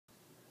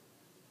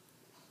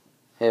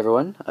Hey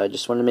everyone, I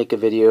just wanted to make a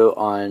video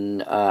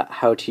on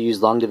how to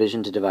use long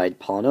division to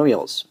divide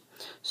polynomials.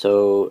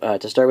 So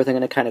to start with, I'm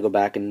going to kind of go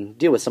back and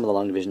deal with some of the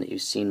long division that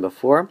you've seen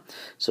before.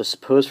 So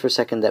suppose for a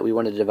second that we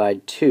wanted to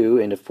divide 2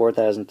 into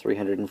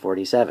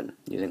 4,347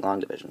 using long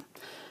division.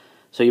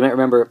 So you might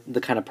remember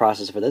the kind of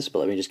process for this, but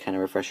let me just kind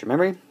of refresh your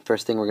memory.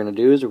 First thing we're going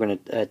to do is we're going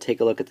to take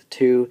a look at the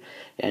 2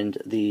 and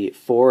the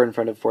 4 in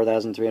front of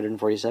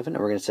 4,347,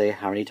 and we're going to say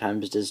how many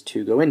times does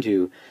 2 go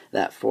into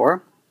that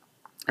 4.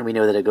 And we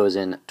know that it goes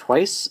in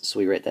twice, so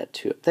we write that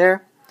 2 up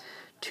there.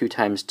 2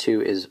 times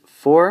 2 is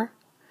 4.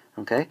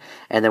 Okay,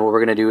 and then what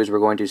we're going to do is we're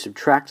going to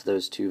subtract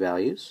those two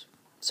values.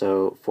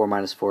 So 4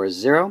 minus 4 is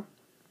 0.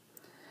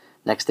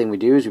 Next thing we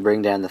do is we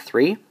bring down the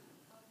 3,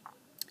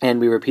 and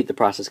we repeat the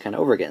process kind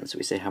of over again. So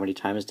we say how many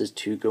times does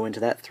 2 go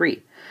into that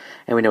 3?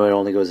 And we know it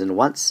only goes in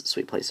once,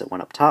 so we place it 1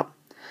 up top.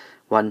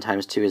 1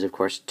 times 2 is, of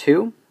course,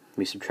 2.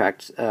 We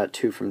subtract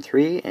 2 from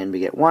 3, and we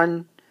get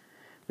 1.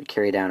 We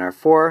carry down our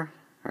 4.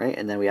 Right,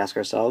 and then we ask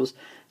ourselves,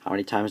 how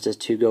many times does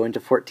 2 go into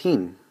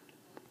 14?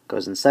 It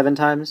goes in 7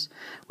 times,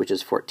 which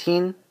is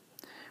 14.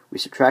 We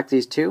subtract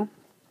these two,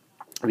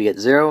 we get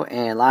 0,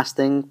 and last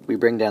thing, we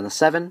bring down the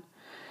 7,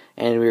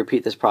 and we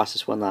repeat this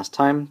process one last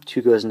time.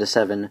 2 goes into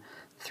 7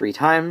 3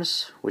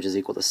 times, which is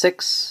equal to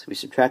 6. We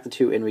subtract the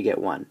 2, and we get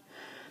 1.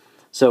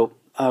 So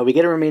we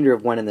get a remainder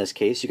of 1 in this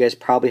case. You guys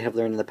probably have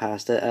learned in the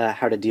past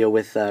how to deal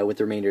with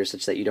remainders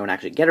such that you don't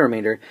actually get a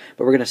remainder,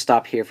 but we're going to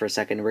stop here for a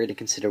second and we're going to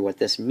consider what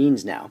this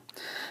means now.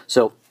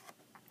 So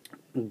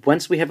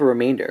once we have a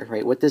remainder,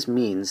 right, what this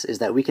means is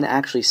that we can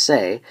actually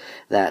say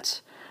that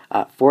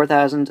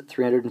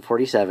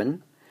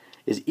 4,347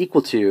 is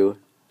equal to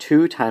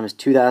 2 times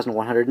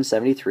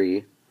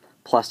 2,173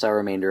 plus our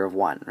remainder of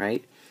 1,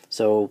 right?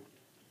 So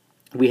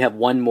we have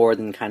one more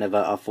than kind of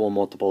a full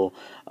multiple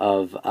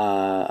of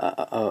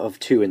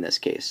 2 in this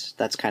case.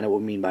 That's kind of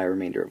what we mean by a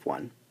remainder of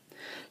 1.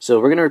 So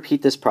we're going to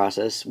repeat this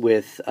process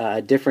with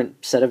a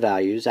different set of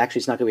values.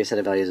 Actually, it's not going to be a set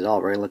of values at all.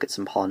 We're going to look at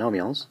some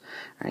polynomials.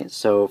 Right?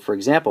 So for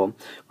example,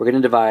 we're going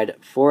to divide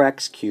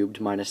 4x cubed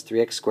minus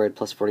 3x squared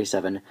plus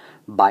 47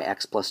 by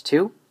x plus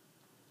 2.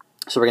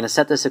 So we're going to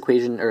set this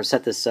equation, or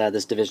set this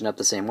division up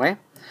the same way.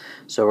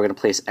 So we're going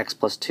to place x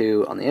plus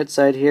 2 on the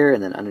outside here,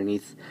 and then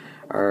underneath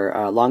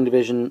our long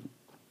division,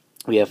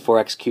 we have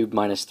 4x cubed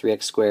minus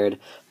 3x squared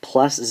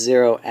plus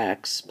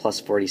 0x plus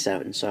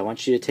 47. So I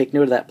want you to take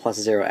note of that plus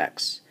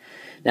 0x.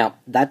 Now,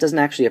 that doesn't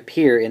actually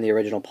appear in the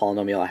original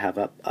polynomial I have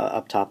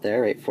up top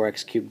there, right?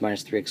 4x cubed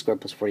minus 3x squared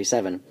plus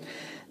 47.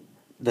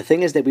 The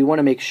thing is that we want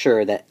to make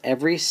sure that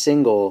every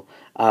single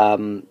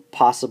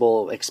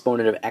possible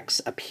exponent of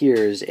x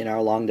appears in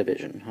our long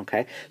division,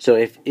 okay? So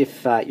if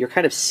you're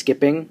kind of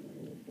skipping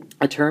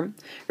a term,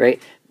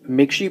 right,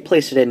 make sure you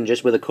place it in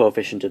just with a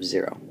coefficient of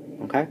 0,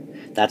 okay?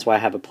 That's why I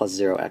have a plus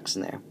 0x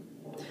in there.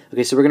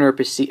 Okay, so we're going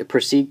to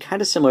proceed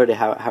kind of similar to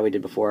how we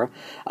did before.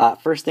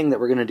 First thing that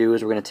we're going to do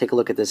is we're going to take a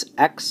look at this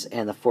x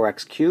and the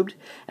 4x cubed,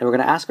 and we're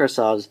going to ask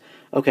ourselves,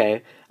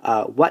 okay,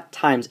 what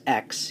times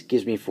x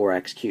gives me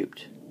 4x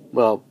cubed?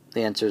 Well,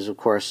 the answer is, of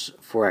course,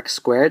 4x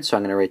squared, so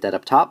I'm going to write that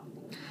up top.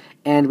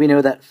 And we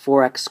know that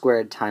 4x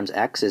squared times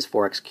x is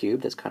 4x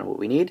cubed. That's kind of what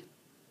we need.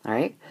 All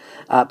right.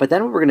 But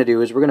then what we're going to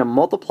do is we're going to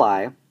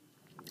multiply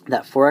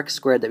that 4x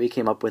squared that we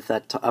came up with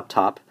up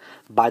top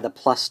by the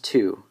plus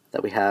 2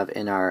 that we have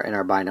in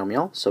our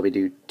binomial. So we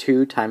do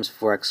 2 times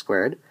 4x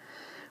squared,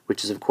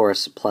 which is, of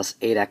course, plus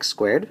 8x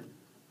squared.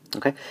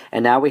 Okay.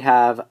 And now we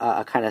have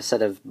a kind of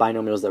set of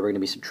binomials that we're going to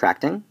be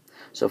subtracting.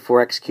 So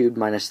 4x cubed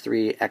minus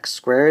 3x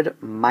squared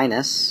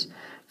minus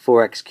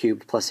 4x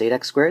cubed plus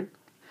 8x squared.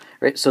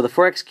 Right, so the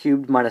 4x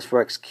cubed minus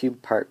 4x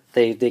cubed part,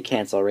 they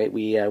cancel, right?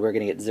 We're going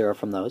to get 0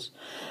 from those.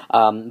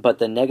 But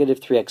the negative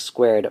 3x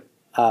squared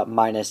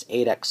minus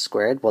 8x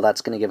squared, well,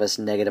 that's going to give us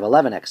negative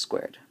 11x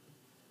squared.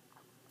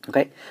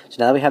 Okay, so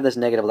now that we have this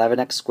negative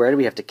 11x squared,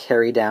 we have to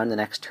carry down the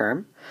next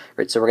term.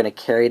 Right, so we're going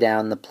to carry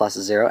down the plus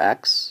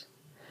 0x.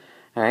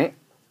 All right,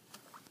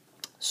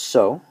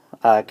 so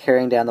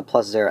carrying down the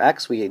plus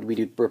 0x, we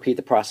do repeat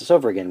the process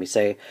over again. We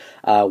say,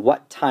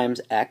 what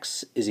times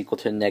x is equal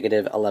to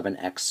negative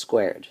 11x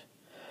squared?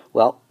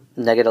 Well,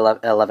 negative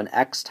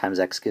 11x times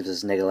x gives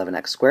us negative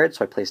 11x squared,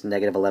 so I place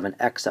negative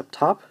 11x up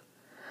top,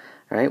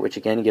 right, which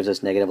again gives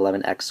us negative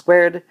 11x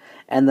squared,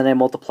 and then I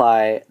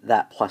multiply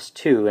that plus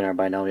 2 in our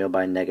binomial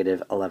by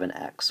negative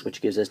 11x,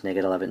 which gives us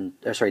negative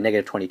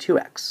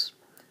 22x.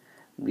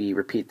 We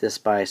repeat this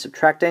by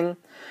subtracting.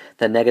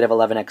 The negative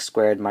 11x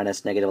squared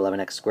minus negative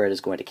 11x squared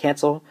is going to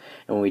cancel,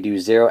 and when we do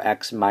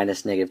 0x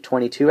minus negative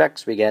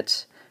 22x, we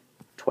get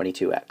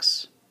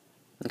 22x.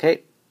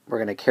 Okay, we're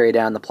going to carry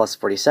down the plus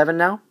 47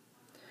 now.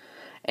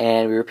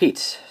 And we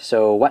repeat.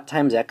 So what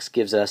times x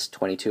gives us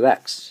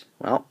 22x?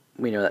 Well,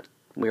 we know that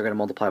we're going to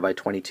multiply by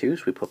 22,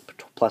 so we put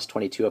plus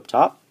 22 up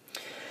top.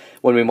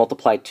 When we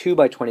multiply 2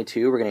 by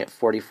 22, we're going to get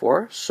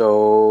 44.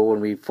 So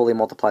when we fully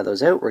multiply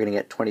those out, we're going to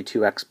get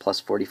 22x plus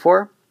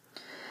 44.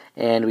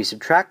 And we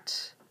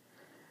subtract,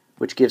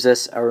 which gives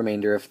us a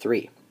remainder of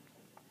 3.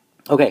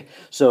 Okay,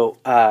 so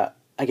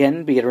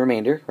again, we get a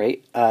remainder,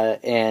 right?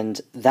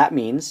 And that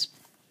means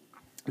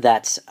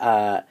that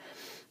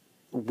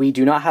we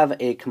do not have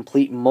a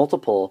complete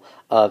multiple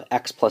of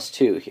x plus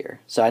 2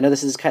 here. So I know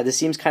this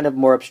seems kind of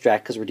more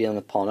abstract because we're dealing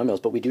with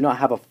polynomials, but we do not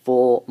have a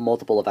full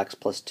multiple of x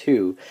plus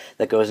 2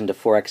 that goes into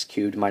 4x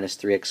cubed minus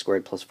 3x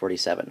squared plus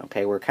 47.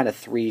 Okay, we're kind of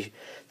three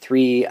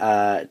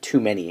too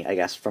many, I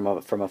guess, from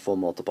a full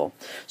multiple.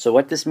 So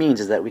what this means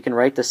is that we can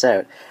write this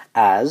out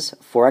as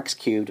 4x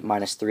cubed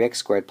minus 3x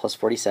squared plus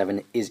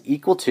 47 is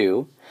equal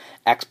to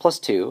x plus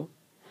 2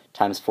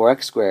 times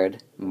 4x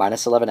squared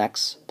minus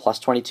 11x plus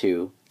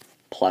 22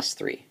 plus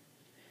 3.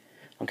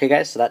 Okay,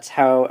 guys, so that's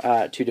how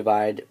to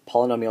divide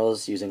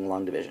polynomials using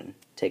long division.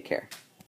 Take care.